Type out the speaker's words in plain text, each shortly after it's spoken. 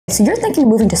So you're thinking of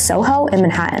moving to Soho in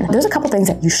Manhattan. There's a couple things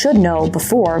that you should know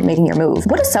before making your move.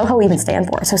 What does Soho even stand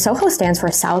for? So Soho stands for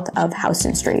south of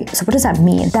Houston Street. So what does that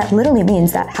mean? That literally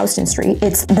means that Houston Street,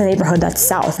 it's the neighborhood that's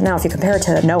south. Now, if you compare it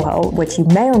to NoHo, which you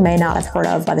may or may not have heard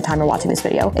of by the time you're watching this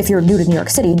video, if you're new to New York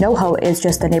City, NoHo is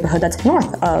just the neighborhood that's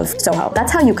north of Soho.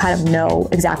 That's how you kind of know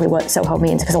exactly what Soho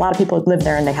means, because a lot of people live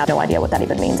there and they have no idea what that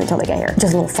even means until they get here.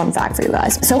 Just a little fun fact for you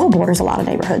guys. Soho borders a lot of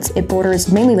neighborhoods. It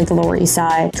borders mainly like the Lower East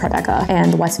Side, Tribeca,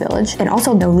 and the West Village, and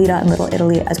also Nolita and Little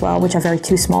Italy as well, which are very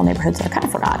two small neighborhoods that I kind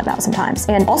of forgot about sometimes.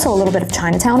 And also a little bit of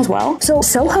Chinatown as well. So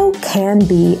Soho can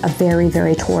be a very,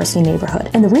 very touristy neighborhood.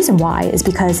 And the reason why is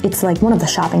because it's like one of the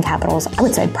shopping capitals, I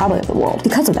would say probably of the world.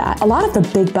 Because of that, a lot of the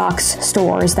big box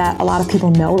stores that a lot of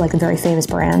people know, like the very famous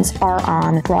brands, are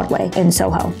on Broadway in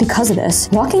Soho. Because of this,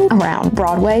 walking around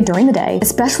Broadway during the day,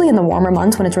 especially in the warmer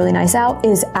months when it's really nice out,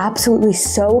 is absolutely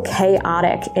so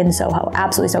chaotic in Soho.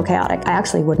 Absolutely so chaotic. I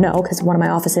actually would know because one of my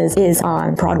offices is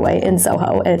on Broadway in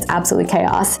Soho, and it's absolutely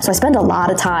chaos. So I spend a lot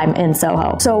of time in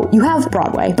Soho. So you have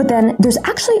Broadway, but then there's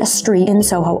actually a street in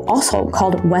Soho also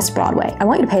called West Broadway. I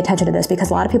want you to pay attention to this because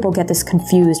a lot of people get this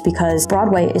confused because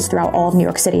Broadway is throughout all of New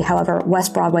York City. However,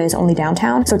 West Broadway is only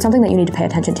downtown. So it's something that you need to pay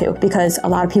attention to because a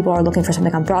lot of people are looking for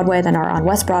something on Broadway, then are on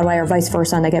West Broadway or vice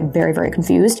versa, and they get very, very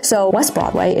confused. So West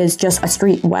Broadway is just a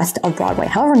street west of Broadway.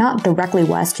 However, not directly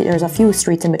west. There's a few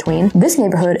streets in between. This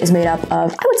neighborhood is made up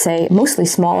of, I would say, mostly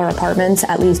smaller apartments,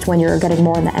 at least when you're getting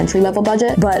more in the entry-level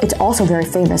budget, but it's also very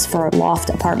famous for loft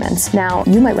apartments. Now,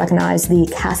 you might recognize the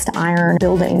cast iron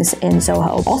buildings in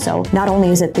Soho. Also, not only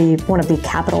is it one of the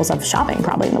capitals of shopping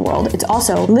probably in the world, it's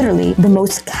also literally the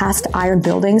most cast iron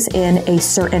buildings in a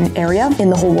certain area in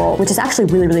the whole world, which is actually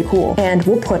really, really cool. And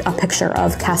we'll put a picture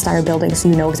of cast iron buildings so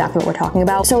you know exactly what we're talking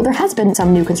about. So there has been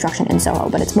some new construction in Soho,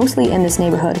 but it's mostly in this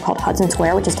neighborhood called Hudson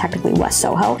Square, which is technically West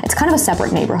Soho. It's kind of a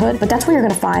separate neighborhood, but that's where you're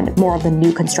going to find more of the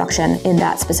new construction in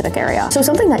that specific area. So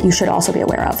something that you should also be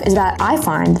aware of is that I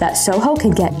find that Soho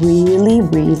can get really,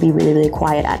 really, really, really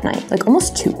quiet at night, like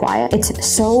almost too quiet. It's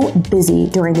so busy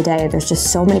during the day. There's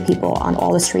just so many people on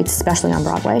all the streets, especially on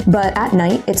Broadway. But at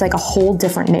night, it's like a whole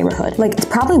different neighborhood. Like it's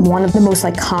probably one of the most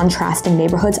like contrasting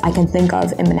neighborhoods I can think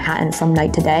of in Manhattan from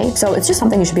night to day. So it's just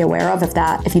something you should be aware of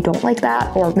if you don't like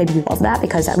that, or maybe you love that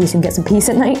because at least you can get some peace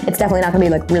at night. It's definitely not gonna be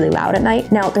like really loud at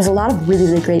night. Now, there's a lot of really,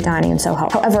 really great dining in Soho.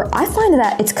 However, I find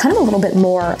that it's kind of a little bit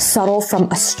more subtle from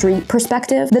a street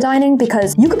perspective, the dining,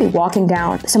 because you could be walking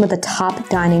down some of the top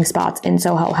dining spots in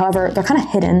Soho. However, they're kind of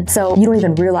hidden, so you don't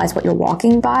even realize what you're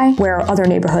walking by, where other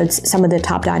neighborhoods, some of the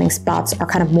top dining spots are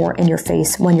kind of more in your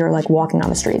face when you're like walking on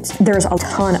the streets. There's a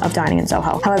ton of dining in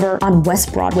Soho. However, on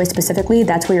West Broadway specifically,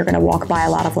 that's where you're gonna walk by a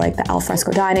lot of like the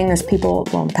alfresco dining. There's people,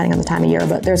 well, depending on the time of year,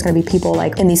 but there's gonna be people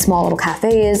like in these small little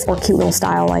cafes or cute little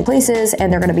style like places,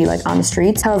 and they're gonna be like on the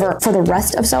streets. However, for the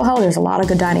rest of Soho, there's a lot of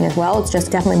good dining as well. It's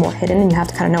just definitely more hidden and you have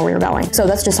to kind of know where you're going. So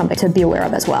that's just something to be aware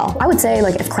of as well. I would say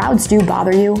like if crowds do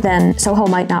bother you, then Soho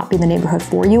might not be the neighborhood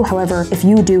for you. However, if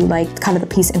you do like kind of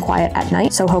the peace and quiet at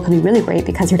night, Soho could be really great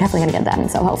because you're definitely gonna get that in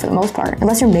Soho for the most part.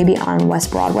 Unless you're maybe on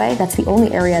West Broadway, that's the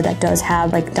only area that does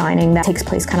have like dining that takes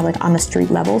place kind of like on the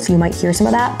street level, so you might hear some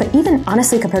of that. But even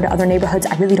honestly, compared to other neighborhoods,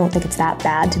 I really don't think it's that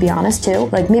bad, to be honest too.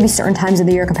 Like maybe certain times of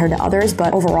the year compared to others,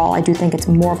 but overall, I do think it's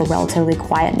more of a relatively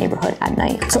quiet neighborhood at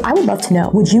night. So I would love to know,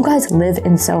 would you guys live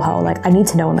in Soho? Like I need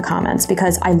to know in the comments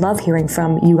because I love hearing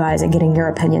from you guys and getting your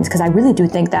opinions, because I really do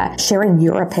think that sharing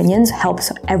your opinions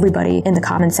helps everybody in the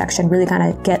comment section really kind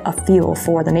of get a feel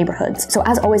for the neighborhoods. So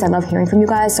as always, I love hearing from you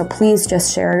guys, so please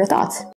just share your thoughts.